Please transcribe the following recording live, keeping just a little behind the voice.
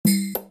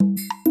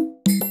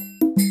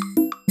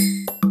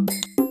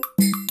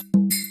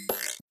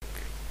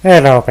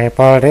Hello,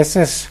 people. This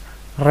is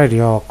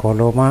Radio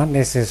Koloma.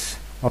 This is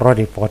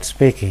Rodiport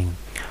speaking.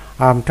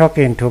 I'm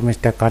talking to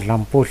Mr.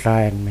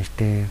 Kadlampusha and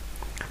Mr.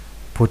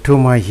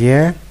 Putuma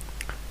here,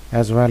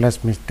 as well as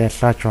Mr.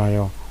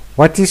 Hlachwayo.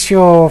 What is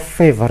your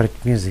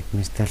favorite music,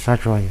 Mr.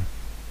 Hlachwayo?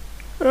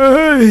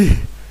 Hey,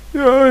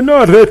 you're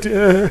not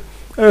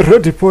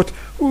Rodiport.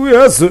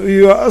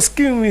 You are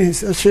asking me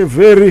such a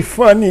very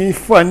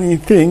funny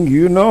thing,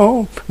 you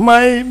know.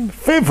 My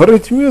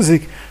favorite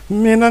music.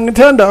 Mina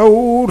ngithanda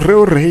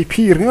uRay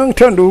Phiri,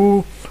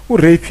 ngithanda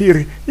uRay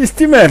Phiri.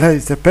 Istimela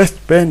is the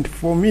best band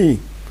for me.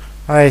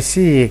 I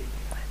see.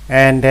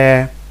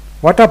 And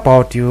what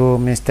about you,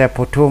 Mr.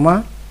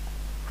 Putuma?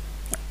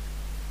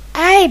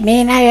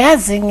 Mina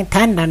yazi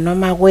ngithanda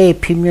noma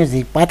kwephi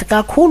music but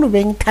kakhulu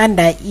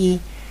bengithanda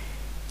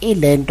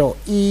ilento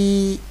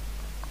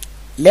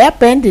le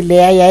band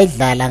leya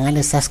yayidlala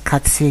ngalesa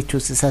sikhathi sethu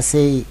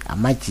sisase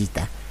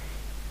amajita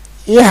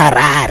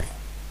iHarare.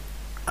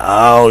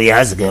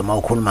 Yazi ke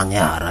mawukhuluma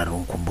ngeHarare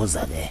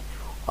ungikhumbuza ke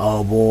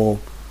abo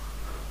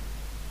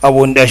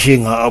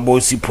Ndashinga, abo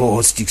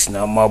Sipho Sticks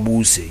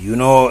naMabuse. You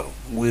know,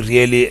 we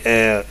really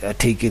are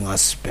taking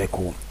us back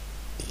home.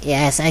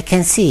 Yes, I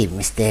can see,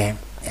 Mr.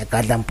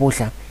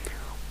 Kadlampusha.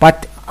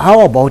 But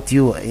how about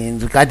you in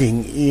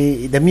regarding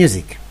the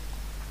music?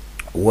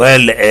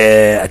 Well,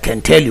 I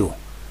can tell you,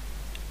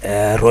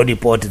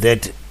 Rodiport,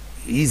 that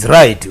he's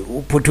right.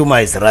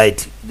 Putuma is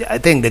right. I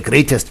think the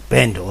greatest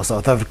band of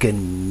South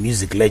African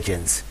music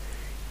legends,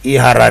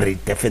 iHarare,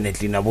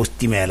 definitely, Nabo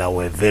Stimela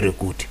were very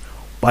good.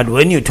 But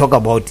when you talk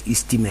about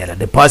Istimela,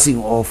 the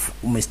passing of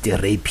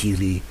Mr. Ray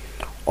Phiri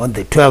on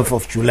the 12th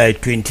of July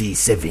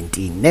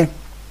 2017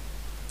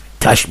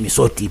 touched me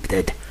so deep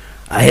that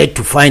I had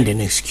to find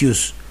an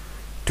excuse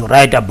to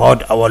write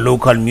about our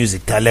local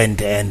music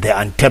talent and the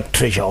untapped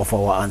treasure of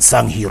our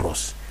unsung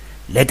heroes,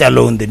 let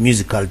alone the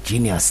musical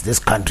genius this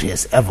country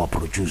has ever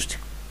produced.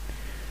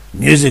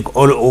 Music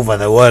all over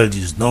the world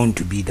is known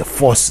to be the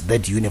force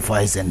that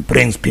unifies and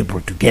brings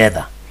people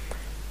together,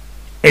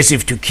 as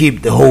if to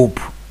keep the hope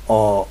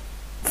or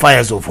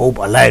fires of hope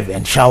alive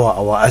and shower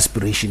our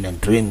aspiration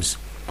and dreams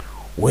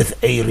with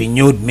a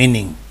renewed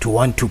meaning to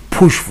want to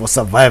push for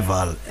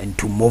survival and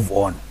to move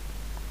on.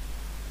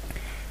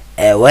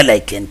 Well, I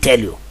can tell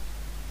you.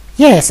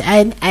 Yes,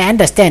 I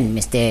understand,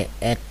 Mr.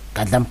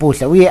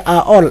 Kadlampusha. We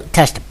are all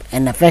touched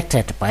and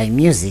affected by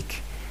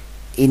music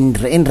in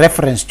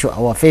reference to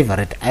our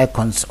favorite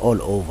icons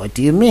all over.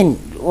 Do you mean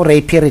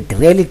Ray Phiri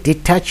really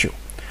did touch you?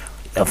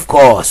 Of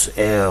course,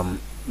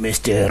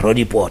 Mr.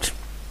 Rodiport.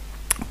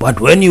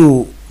 But when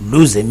you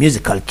lose a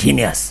musical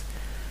genius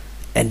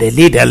and a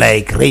leader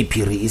like Ray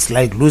Phiri, it's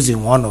like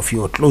losing one of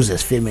your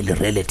closest family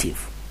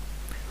relative.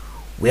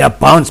 We are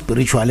bound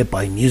spiritually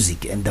by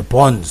music and the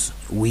bonds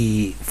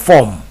we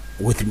form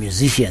with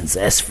musicians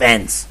as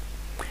fans.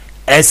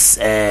 As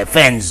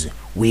fans,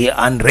 we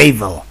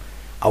unravel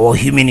our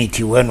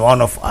humanity when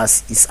one of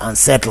us is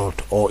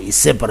unsettled or is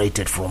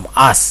separated from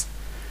us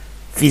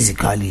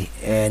physically,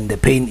 and the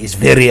pain is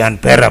very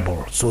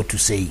unbearable, so to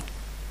say.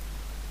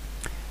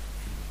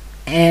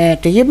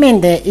 Do you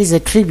mean there is a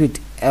tribute,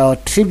 or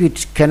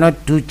tribute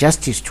cannot do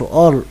justice to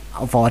all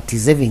of our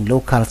deserving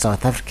local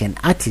South African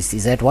artists?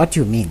 Is that what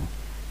you mean?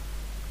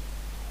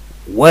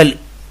 Well,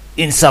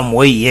 in some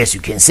way, yes, you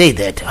can say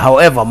that.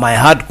 However, my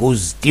heart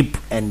goes deep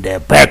and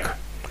back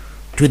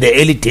to the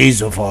early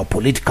days of our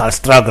political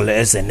struggle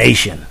as a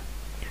nation.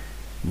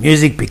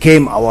 Music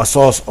became our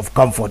source of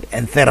comfort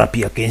and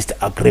therapy against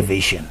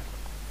aggravation.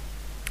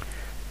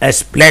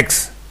 As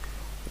blacks,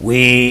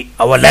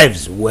 our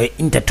lives were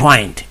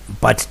intertwined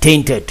but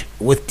tainted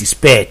with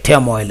despair,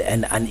 turmoil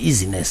and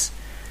uneasiness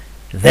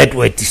that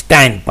were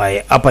destined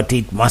by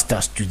apartheid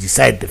masters to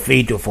decide the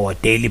fate of our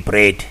daily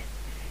bread.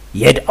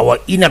 Yet our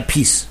inner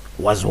peace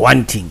was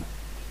wanting,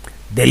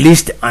 the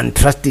least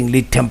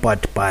untrustingly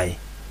tempered by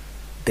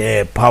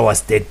the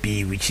powers that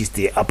be, which is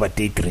the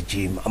apartheid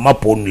regime.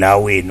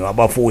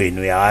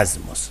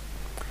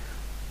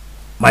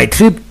 My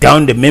trip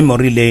down the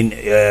memory lane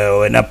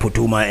when I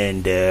Putuma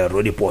and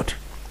Rodiport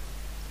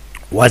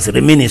was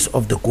reminiscent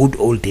of the good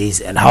old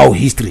days and how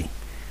history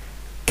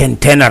can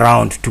turn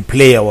around to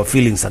play our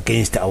feelings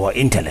against our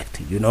intellect.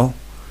 You know,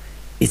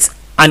 it's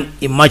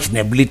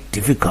unimaginably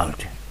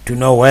difficult to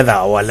know whether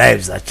our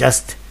lives are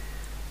just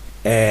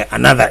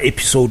another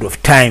episode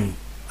of time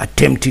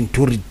attempting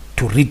to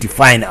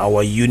redefine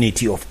our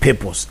unity of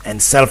purpose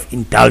and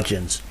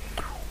self-indulgence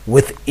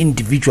with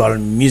individual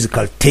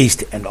musical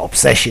taste and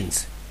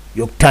obsessions,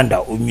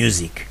 yokuthanda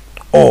music,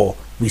 or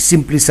we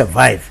simply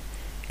survive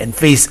and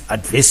face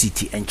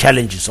adversity and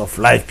challenges of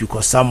life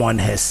because someone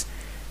has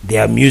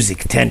their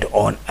music turned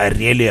on. I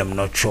really am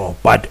not sure,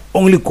 but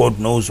only God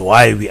knows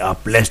why we are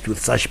blessed with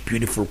such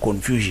beautiful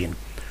confusion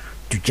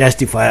to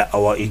justify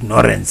our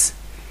ignorance,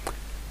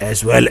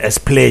 as well as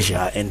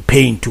pleasure and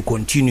pain to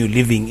continue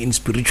living in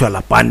spiritual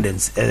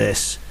abundance,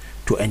 as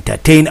to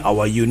entertain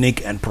our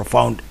unique and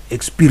profound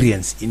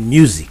experience in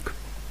music,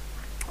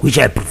 which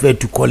I prefer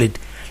to call it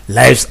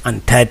life's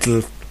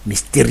untitled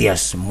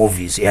mysterious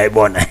movies.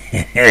 Yayibona.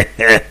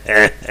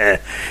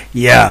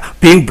 Yeah,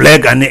 being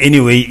black and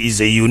anyway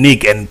is a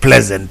unique and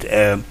pleasant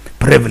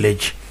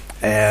privilege,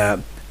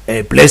 a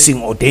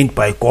blessing ordained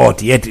by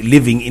God, yet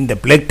living in the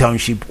black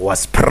township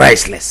was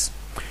priceless.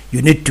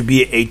 You need to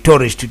be a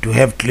tourist to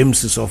have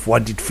glimpses of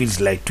what it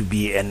feels like to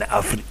be in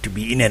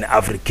an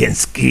African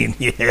skin.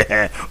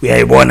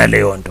 Uyayibona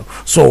leyo nto.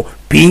 So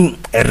being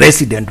a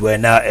resident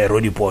when a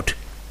Roodepoort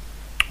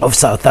of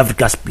South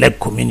Africa's black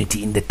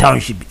community in the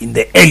township in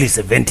the early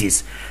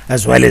 70s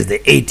as well as the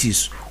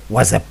 80s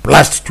was a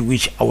blast to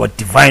which our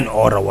divine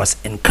aura was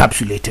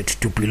encapsulated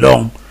to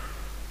belong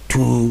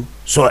to,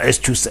 so as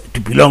to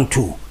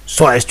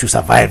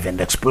survive and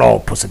explore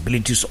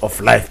possibilities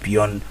of life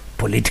beyond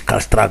political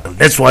struggle.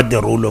 That's what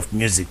the role of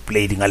music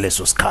played in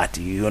ngaleso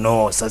skhathi. You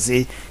know,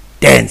 sase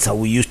dancer,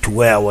 we used to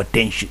wear our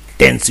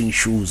dancing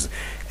shoes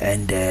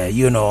and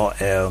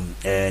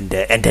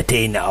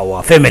entertain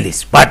our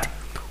families. But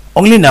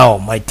only now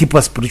my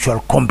deeper spiritual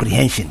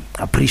comprehension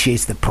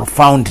appreciates the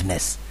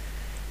profoundness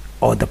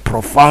or the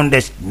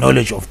profoundest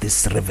knowledge of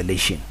this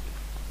revelation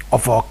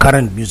of our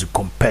current music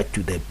compared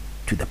to the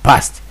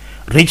past.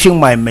 Reaching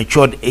my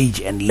matured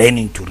age and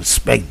learning to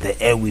respect the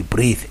air we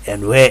breathe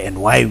and where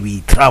and why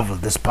we travel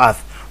this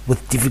path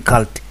with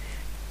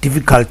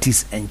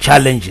difficulties and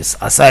challenges,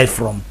 aside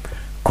from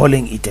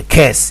calling it a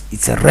curse,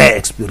 it's a rare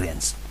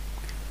experience.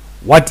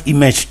 What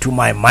emerged to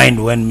my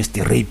mind when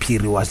Mr. Ray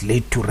Phiri was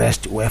laid to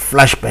rest were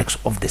flashbacks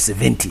of the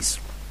 70s.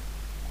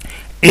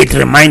 It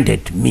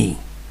reminded me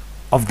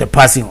of the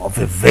passing of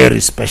a very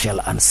special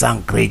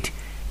unsung great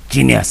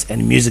genius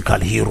and musical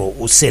hero,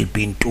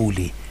 Uselby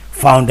Ntuli,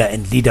 founder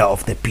and leader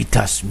of the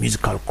Peters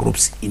musical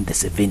groups in the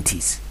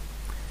 70s.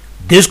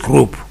 This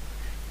group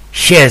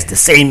shares the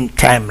same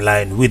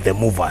timeline with the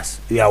Movers,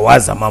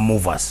 Uyawazama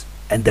Movers,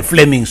 and the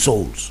Flaming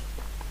Souls.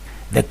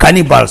 The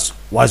Cannibals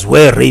was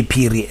where Ray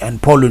Phiri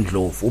and Paul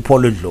Ndlovu,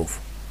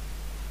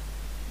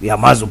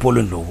 Uyamazi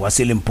uPaul Ndlovu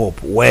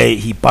waseLimpopo, where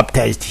he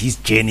baptized his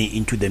journey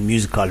into the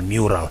musical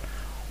mural,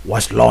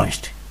 was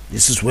launched.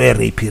 This is where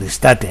Ray Phiri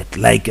started.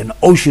 Like an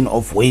ocean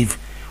of waves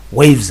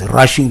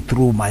rushing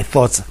through my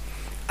thoughts,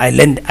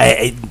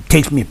 it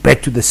takes me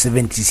back to the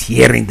 70s,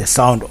 hearing the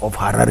sound of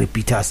Harare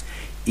Peters.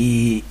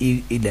 A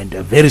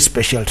very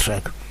special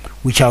track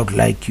which I would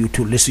like you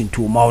to listen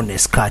to,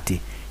 Maunesikhathi.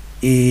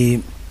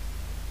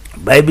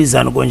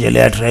 Bayibizana konje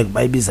leya track,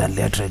 bayibizana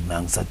leya track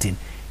nangisathini,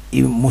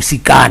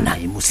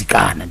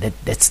 imusikana.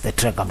 That's the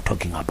track I'm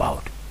talking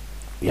about.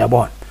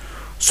 Uyabona?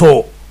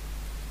 So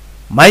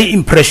my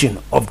impression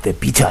of the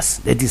Peters,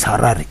 that is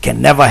Harare,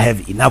 can never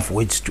have enough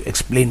words to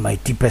explain my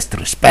deepest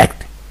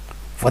respect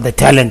for the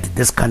talent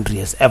this country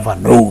has ever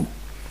known.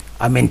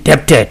 I'm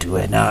indebted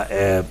when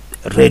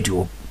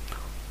Radio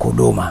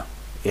Koloma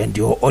and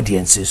your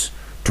audiences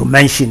to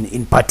mention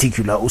in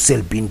particular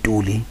Uselby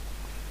Ntuli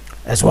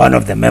as one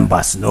of the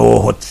members,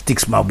 no Hot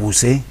Sticks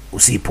Mabuse,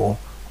 Usipo,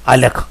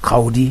 Alec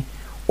Kaudi,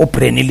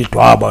 Oprenili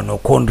Twaba, no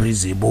Kondri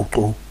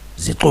Zixubu,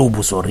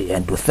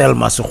 and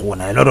Uthelma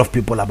Sukhona. A lot of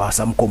people about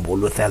some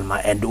Kombolo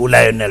Thelma and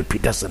Lionel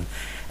Peterson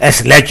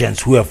as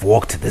legends who have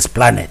walked this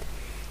planet.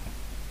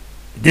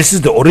 This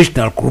is the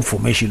original group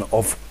formation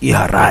of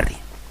Iharari.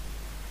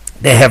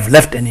 They have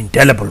left an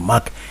indelible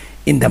mark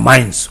in the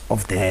minds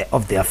of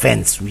their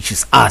fans, which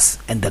is us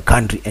and the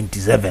country, and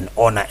deserve an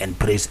honor and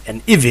praise,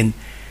 and even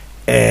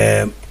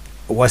a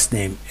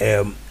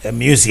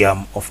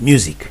museum of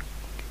music.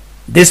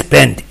 This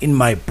band in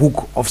my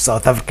book of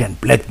South African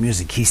black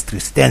music history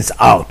stands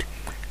out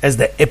as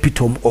the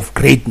epitome of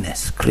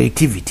greatness,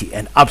 creativity,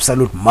 and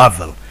absolute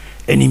marvel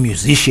any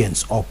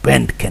musicians or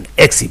band can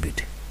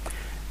exhibit.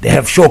 They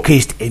have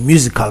showcased a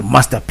musical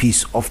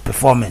masterpiece of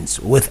performance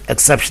with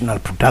exceptional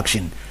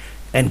production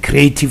and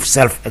creative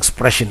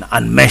self-expression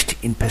unmatched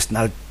in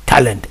personal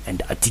talent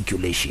and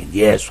articulation.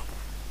 Yes,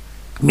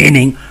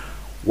 meaning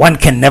one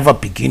can never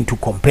begin to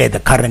compare the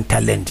current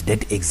talent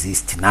that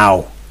exists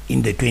now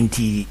in the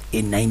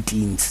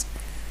 2019s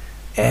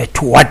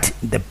to what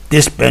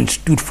this band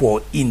stood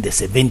for in the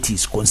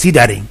 70s,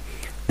 considering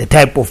the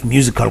type of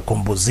musical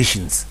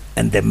compositions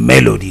and the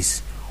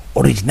melodies,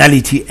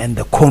 originality, and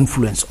the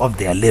confluence of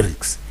their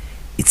lyrics.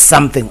 It's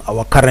something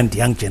our current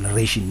young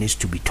generation needs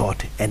to be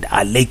taught and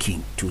are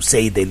lacking, to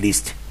say the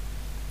least.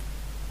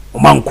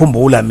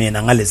 Umangikhumbula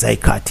mina ngaleza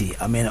ikhathi,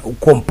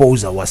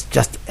 composer was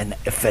just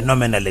a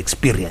phenomenal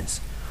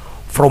experience.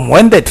 From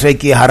when the track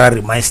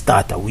Harare My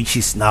Starter, which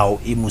is now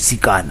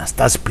imusikana,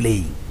 starts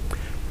playing,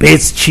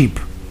 bass cheap,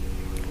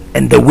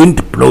 and the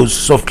wind blows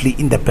softly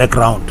in the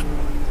background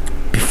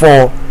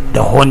before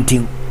the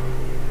haunting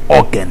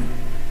organ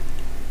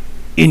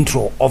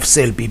intro of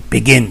Selby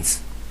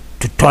begins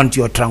to taunt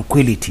your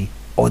tranquility,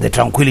 or the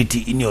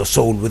tranquility in your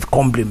soul, with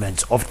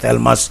compliments of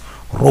Thelma's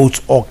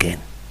Rhodes organ,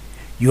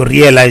 you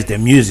realize the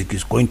music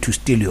is going to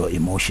steal your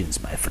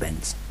emotions, my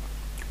friends.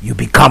 You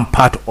become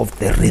part of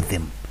the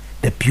rhythm,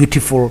 the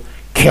beautiful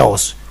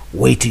chaos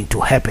waiting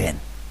to happen.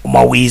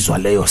 Umawizwa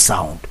leyo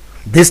sound.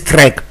 This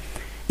track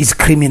is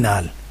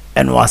criminal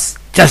and was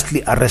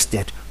justly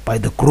arrested by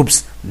the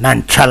group's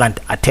nonchalant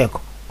attack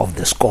of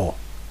the score.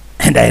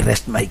 and I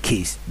rest my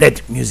case.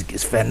 That music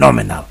is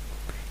phenomenal.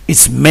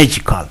 It's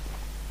magical.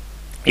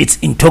 It's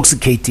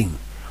intoxicating,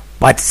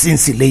 but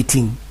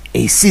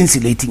a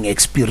scintillating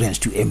experience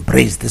to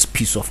embrace this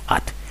piece of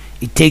art.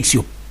 It takes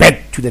you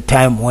back to the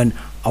time when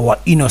our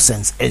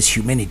innocence as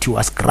humanity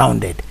was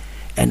grounded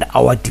and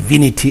our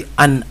divinity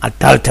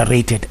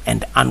unadulterated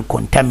and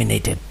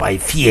uncontaminated by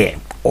fear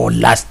or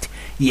lust,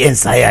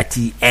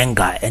 anxiety,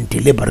 anger, and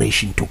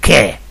deliberation to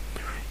care.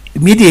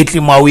 Immediately,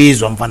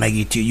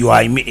 you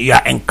are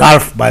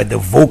engulfed by the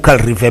vocal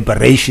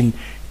reverberation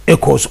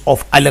echoes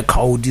of Alec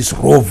Houdy's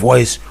raw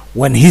voice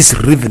when his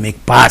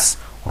rhythmic bass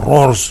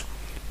roars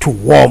to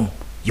warm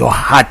your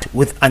heart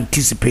with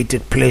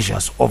anticipated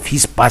pleasures of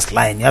his bass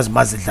line. Yas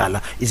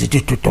mazidlala is it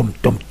tom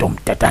tom tom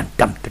tom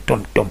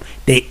tom tom.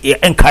 They are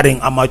anchoring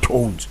our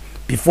tones.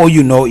 Before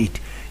you know it,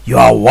 you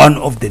are one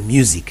of the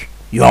music.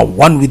 You are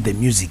one with the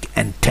music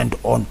and turned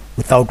on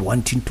without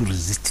wanting to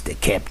resist the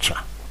capture.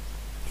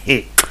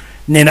 Hey,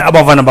 nena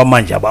abavana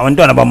bamanje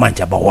abantwana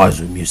bamanje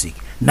abawazi music.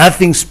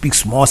 Nothing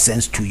speaks more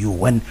sense to you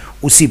when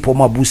Usipho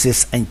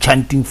Mabuse's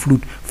enchanting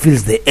flute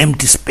fills the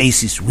empty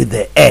spaces with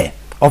the air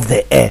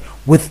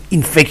with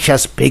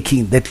infectious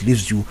baking that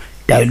leaves you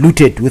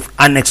diluted with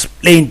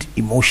unexplained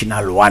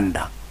emotional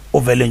wonder.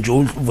 Ovele nje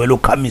uvelo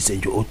khamise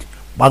nje uthi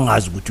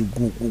bangazi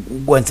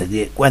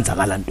ukuthi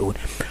kwenzakala ntoni.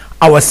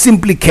 I was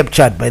simply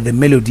captured by the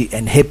melody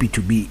and happy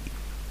to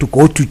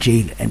go to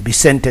jail and be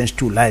sentenced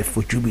to life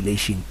for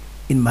jubilation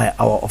in my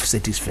hour of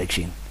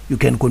satisfaction. You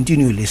can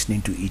continue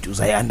listening to it,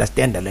 as I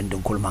understand the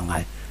London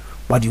Kolmangai,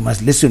 but you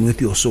must listen with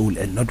your soul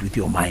and not with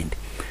your mind.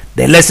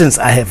 The lessons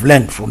I have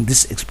learned from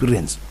this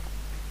experience,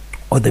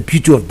 or the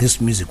beauty of this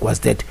music,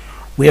 was that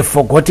we have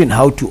forgotten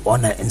how to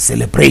honor and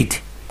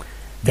celebrate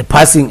the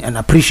passing and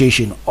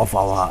appreciation of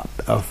our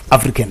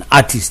African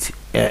artists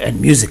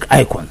and music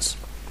icons.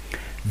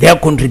 Their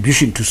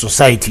contribution to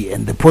society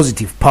and the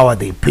positive power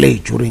they play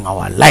during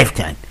our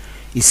lifetime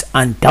is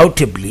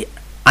undoubtedly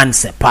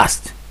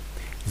unsurpassed.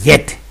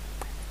 Yet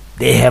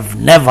they are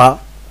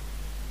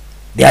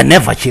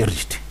never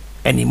cherished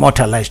and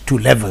immortalized to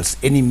levels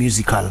any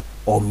musical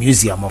or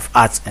museum of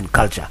arts and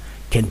culture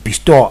can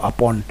bestow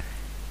upon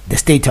the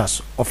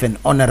status of an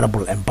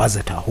honorable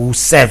ambassador who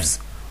serves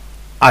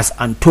us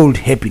untold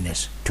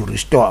happiness to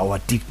restore our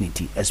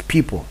dignity as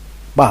people.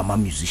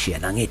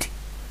 Musician angithi.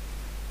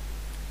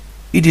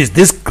 It is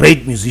these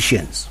great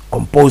musicians,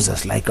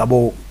 composers like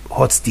Abo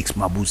Hot Sticks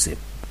Mabuse,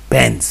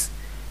 bands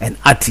and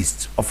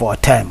artists of our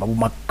time, Abu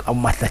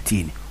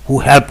Mathatini, who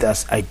helped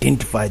us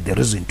identify the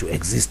reason to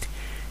exist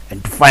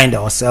and to find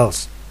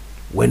ourselves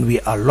when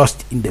we are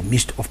lost in the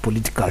midst of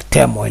political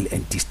turmoil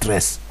and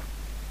distress.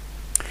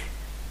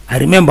 I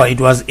remember it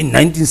was in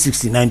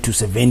 1969 to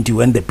 70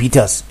 when the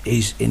Beatles,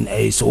 in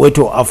a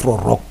Soweto Afro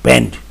rock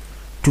band,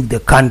 took the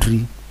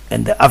country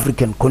and the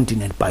African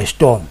continent by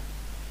storm.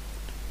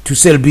 To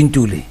Selby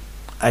Ntuli,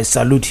 I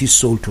salute his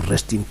soul to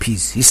rest in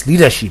peace. His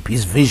leadership,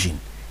 his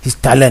vision, his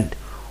talent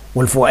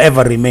will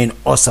forever remain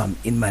awesome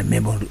in my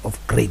memory of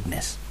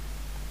greatness.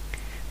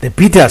 The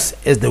Beatles,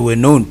 as they were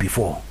known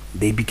before,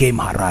 they became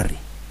Harari,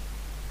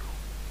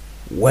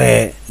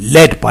 were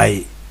led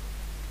by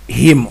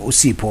him,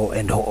 Usipho,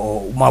 and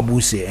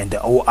Mabuse and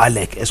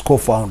Alec as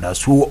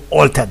co-founders who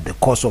altered the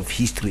course of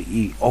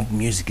history of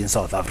music in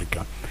South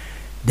Africa.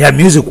 Their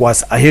music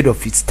was ahead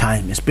of its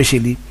time,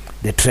 especially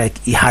the track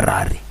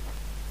Iharari.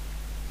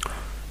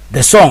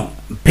 The song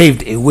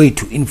paved a way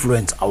to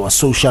influence our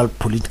social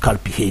political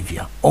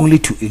behavior, only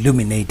to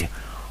illuminate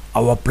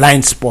our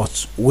blind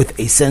spots with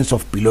a sense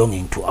of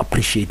belonging to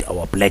appreciate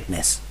our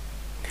blackness.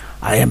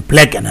 I am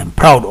black and I'm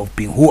proud of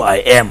being who I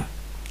am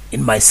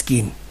in my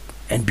skin,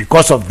 and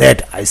because of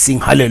that I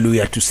sing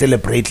hallelujah to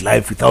celebrate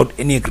life without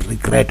any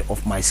regret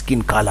of my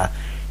skin color,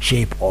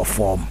 shape or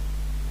form.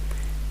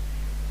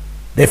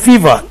 The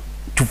fever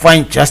to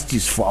find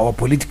justice for our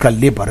political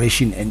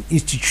liberation and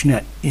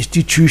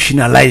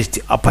institutionalized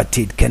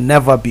apartheid can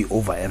never be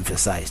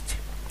overemphasized.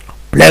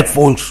 Black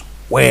folks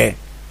were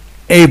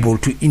able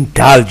to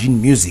indulge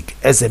in music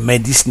as a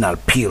medicinal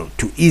pill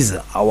to ease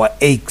our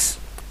aches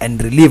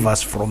and relieve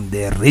us from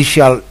the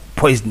racial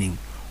poisoning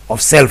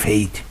of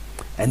self-hate,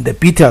 and the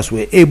Beatles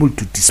were able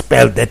to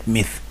dispel that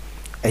myth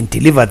and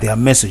deliver their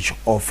message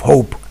of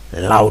hope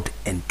loud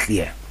and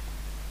clear.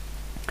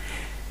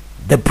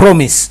 The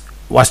promise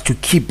was to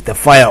keep the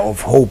fire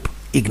of hope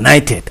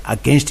ignited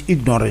against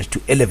ignorance,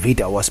 to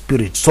elevate our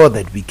spirit so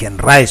that we can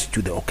rise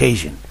to the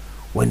occasion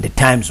when the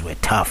times were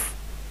tough.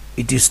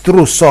 It is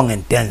through song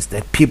and dance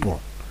that people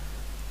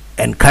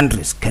and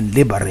countries can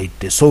liberate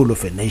the soul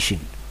of a nation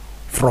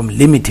from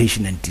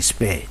limitation and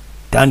despair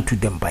done to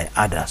them by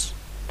others.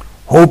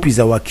 Hope is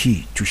our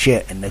key to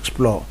share and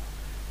explore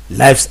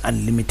life's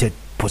unlimited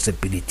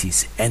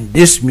possibilities, and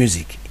this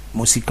music,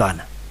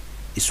 Musikana,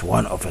 is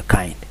one of a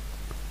kind.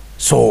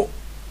 So,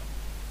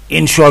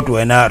 in short,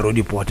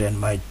 Roodepoort and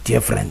my dear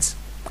friends,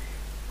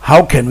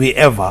 how can we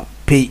ever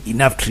pay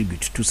enough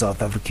tribute to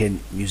South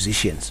African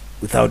musicians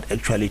without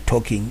actually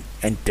talking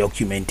and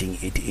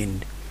documenting it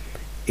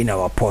in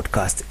our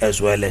podcast, as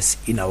well as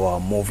in our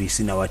movies,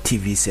 in our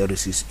TV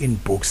series, in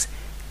books,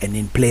 and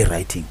in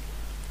playwriting.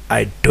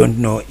 I don't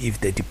know if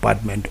the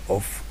Department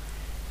of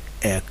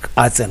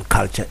Arts and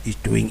Culture is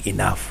doing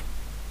enough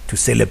to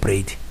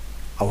celebrate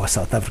our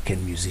South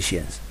African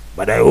musicians.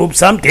 But I hope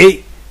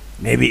someday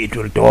maybe it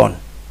will dawn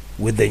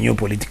with the new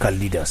political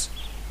leaders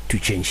to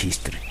change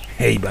history.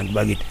 Hey, bantu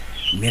bakithi,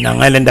 mina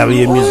ngale ndaba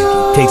ye-music,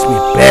 it takes me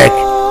back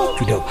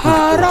to the good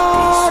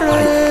old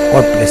days.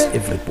 God bless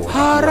everybody who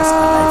was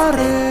alive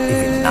then,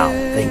 even now.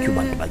 Thank you,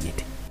 bantu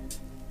bakithi.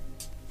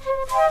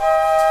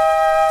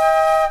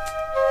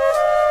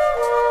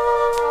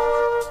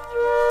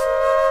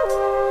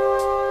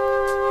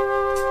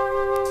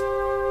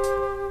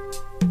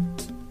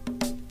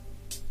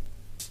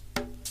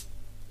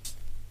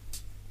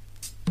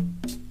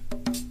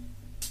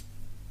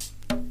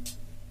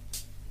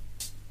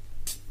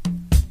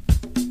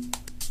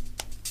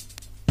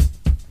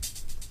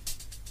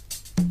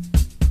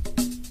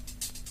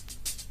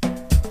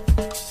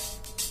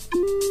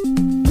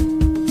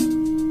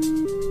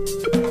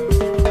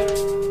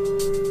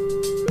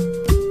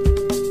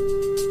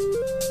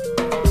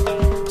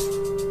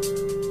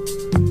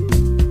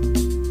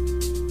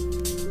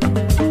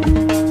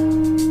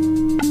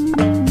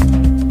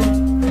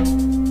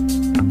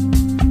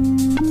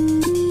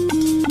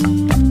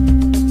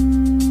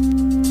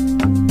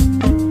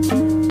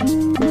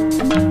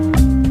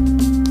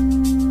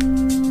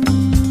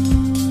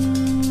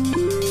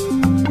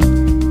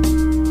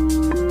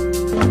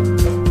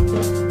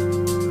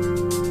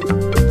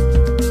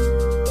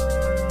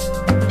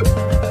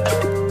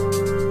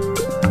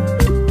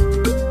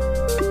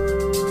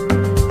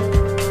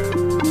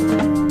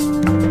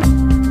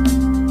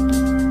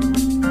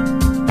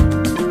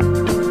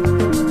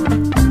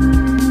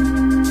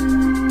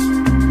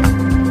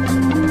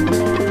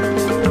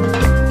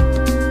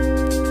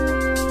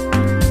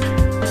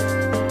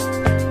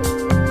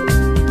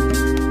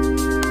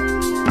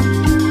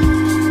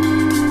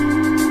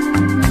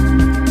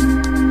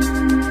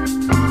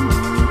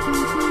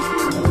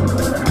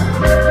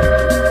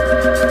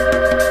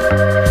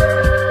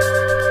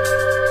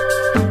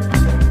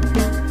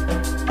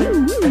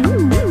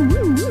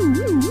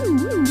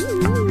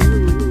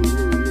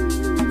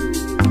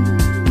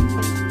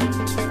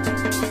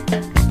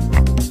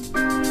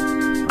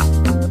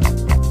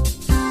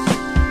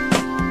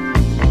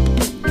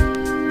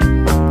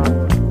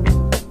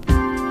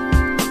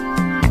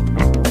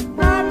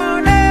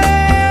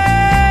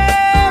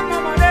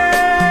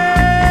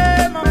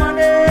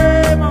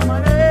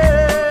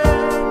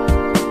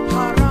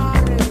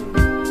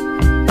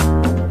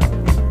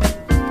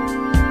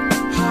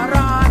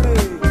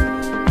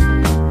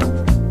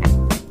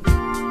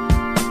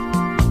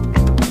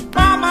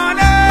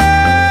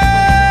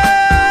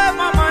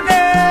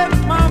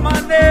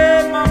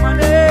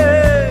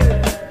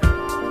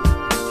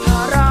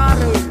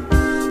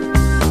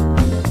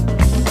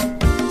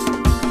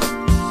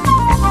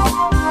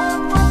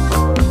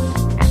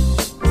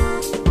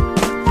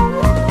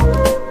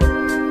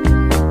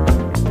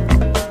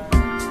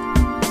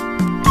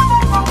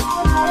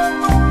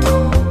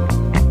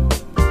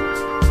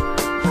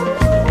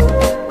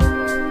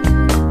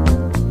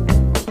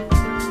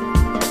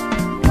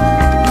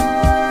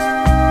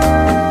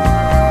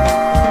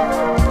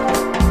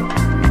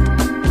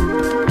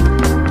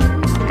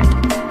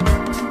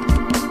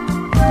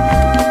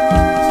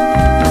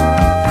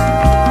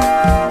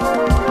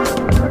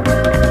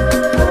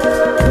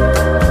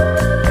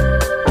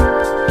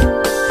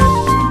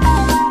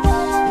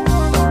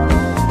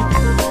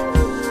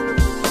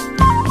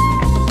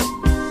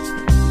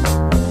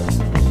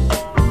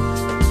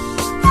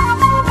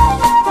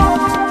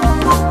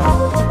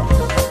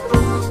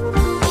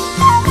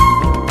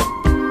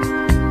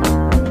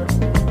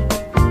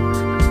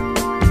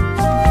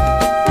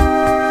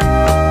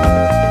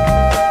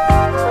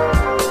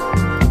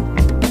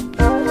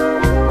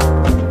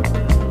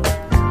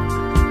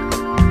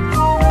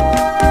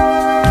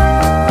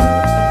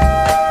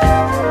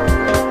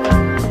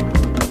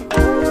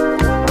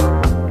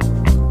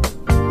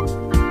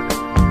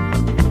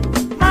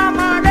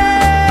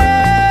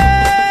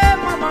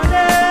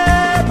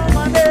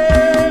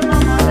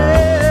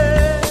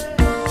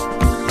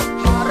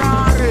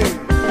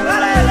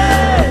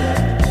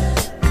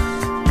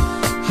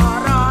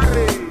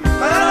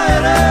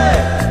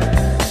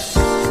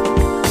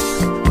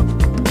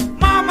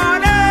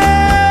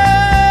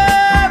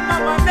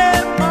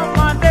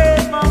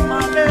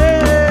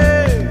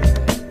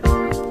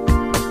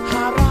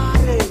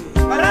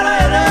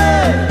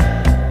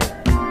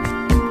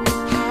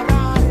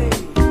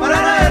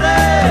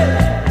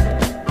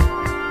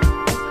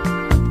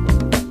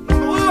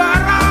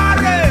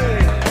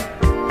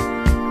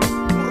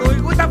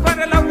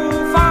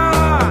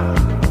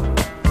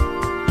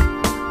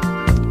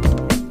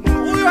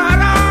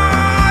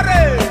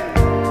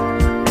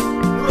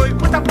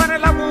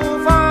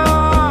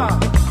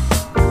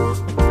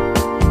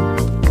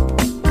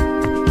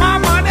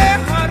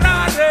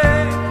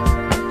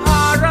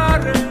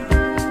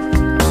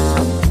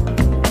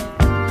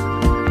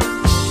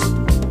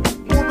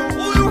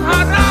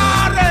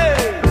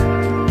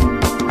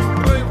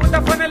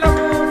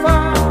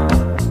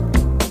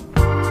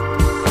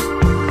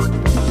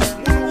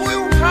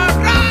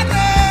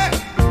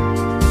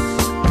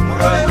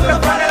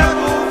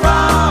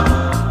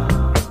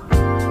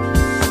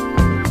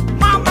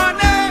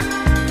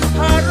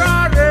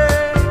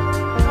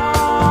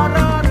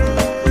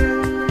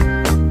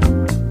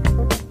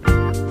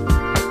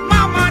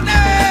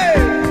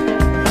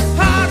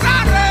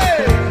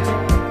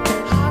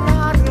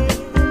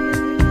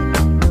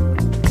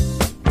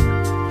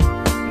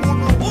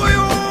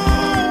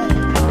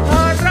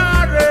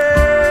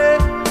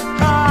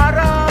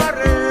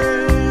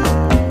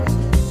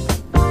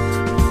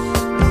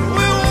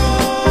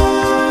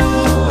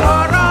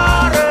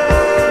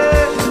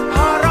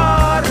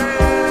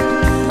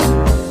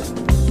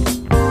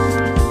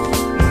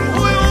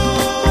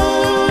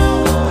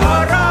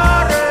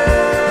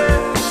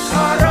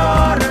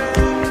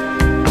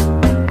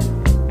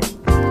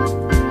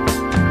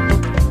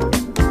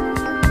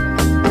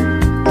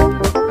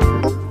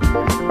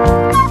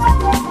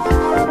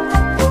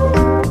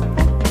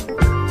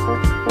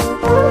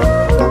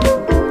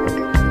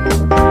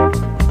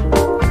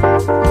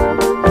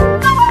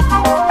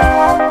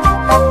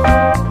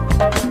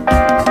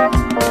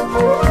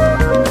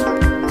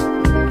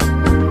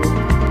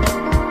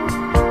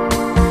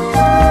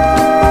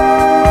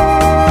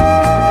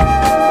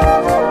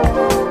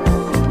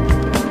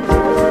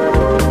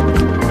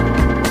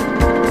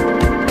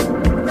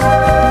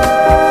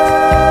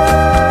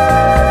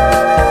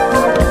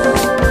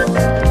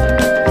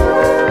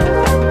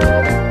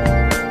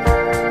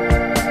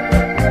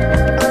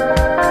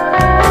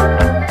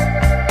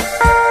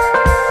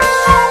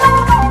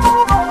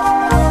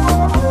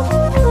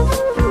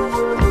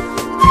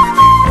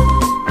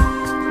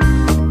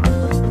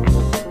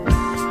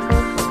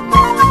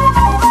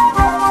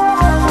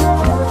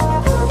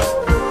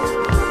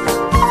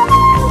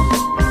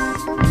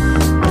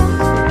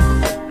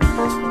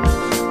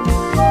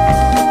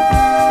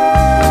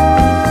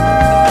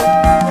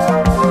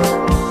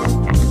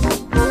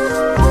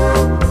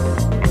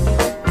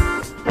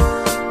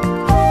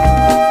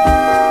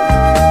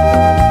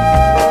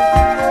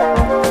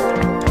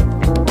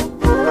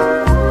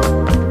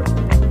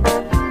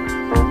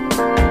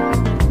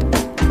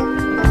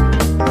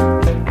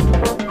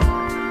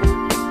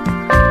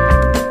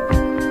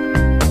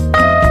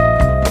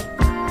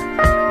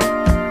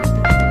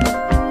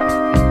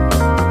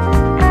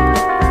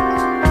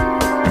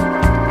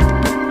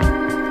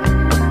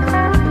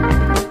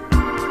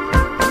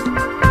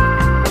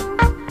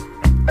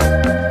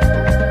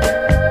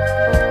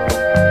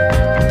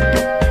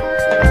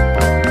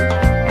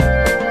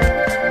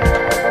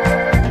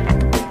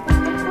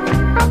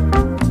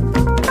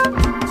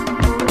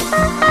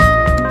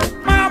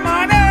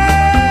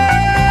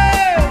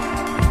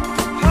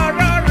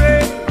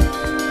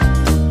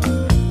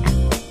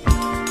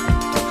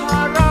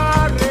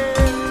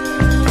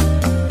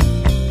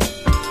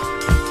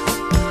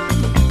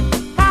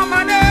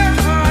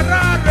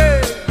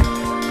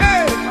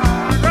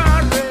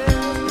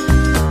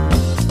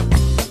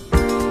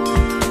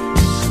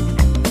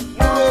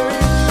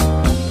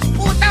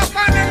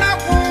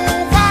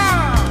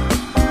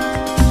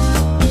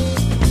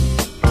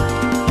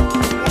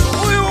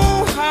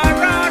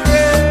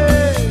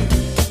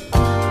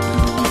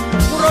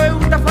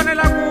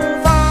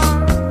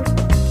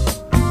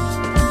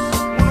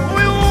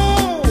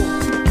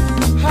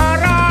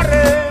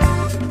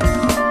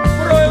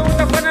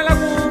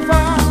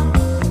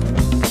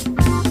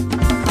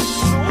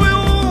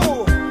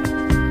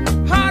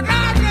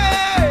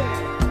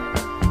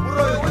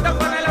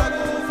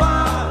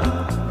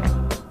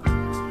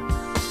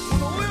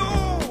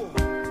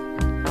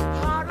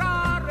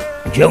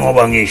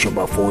 njengoba ngisho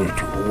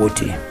bafowethu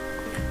ukuthi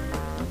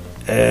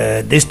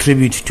this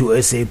tribute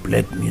to SA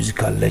Black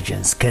musical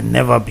legends can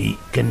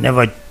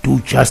never do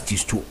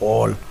justice to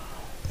all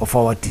of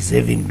our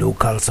deserving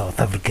local South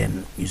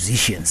African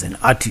musicians and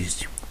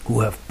artists who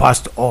have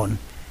passed on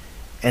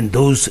and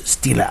those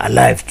still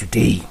alive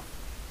today.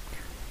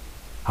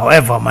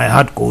 However, my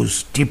heart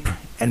goes deep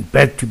and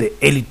back to the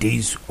early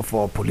days of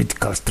our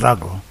political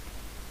struggle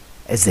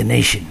as a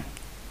nation.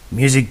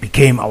 Music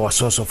became our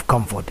source of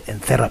comfort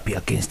and therapy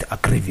against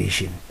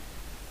aggravation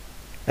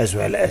as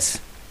well as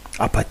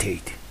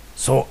apartheid.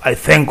 So I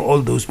thank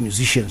all those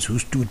musicians who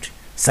stood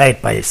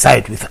side by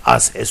side with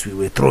us as we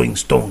were throwing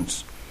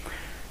stones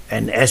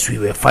and as we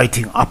were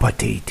fighting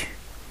apartheid,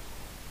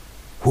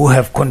 who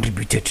have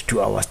contributed to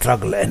our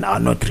struggle and are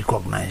not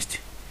recognized.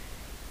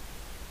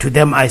 To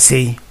them I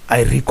say,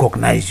 I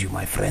recognize you,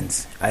 my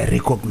friends. I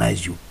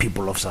recognize you,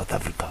 people of South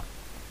Africa.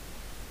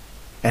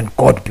 And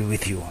God be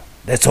with you.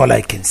 That's all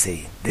I can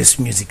say. This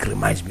music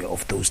reminds me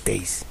of those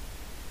days.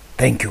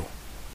 Thank you.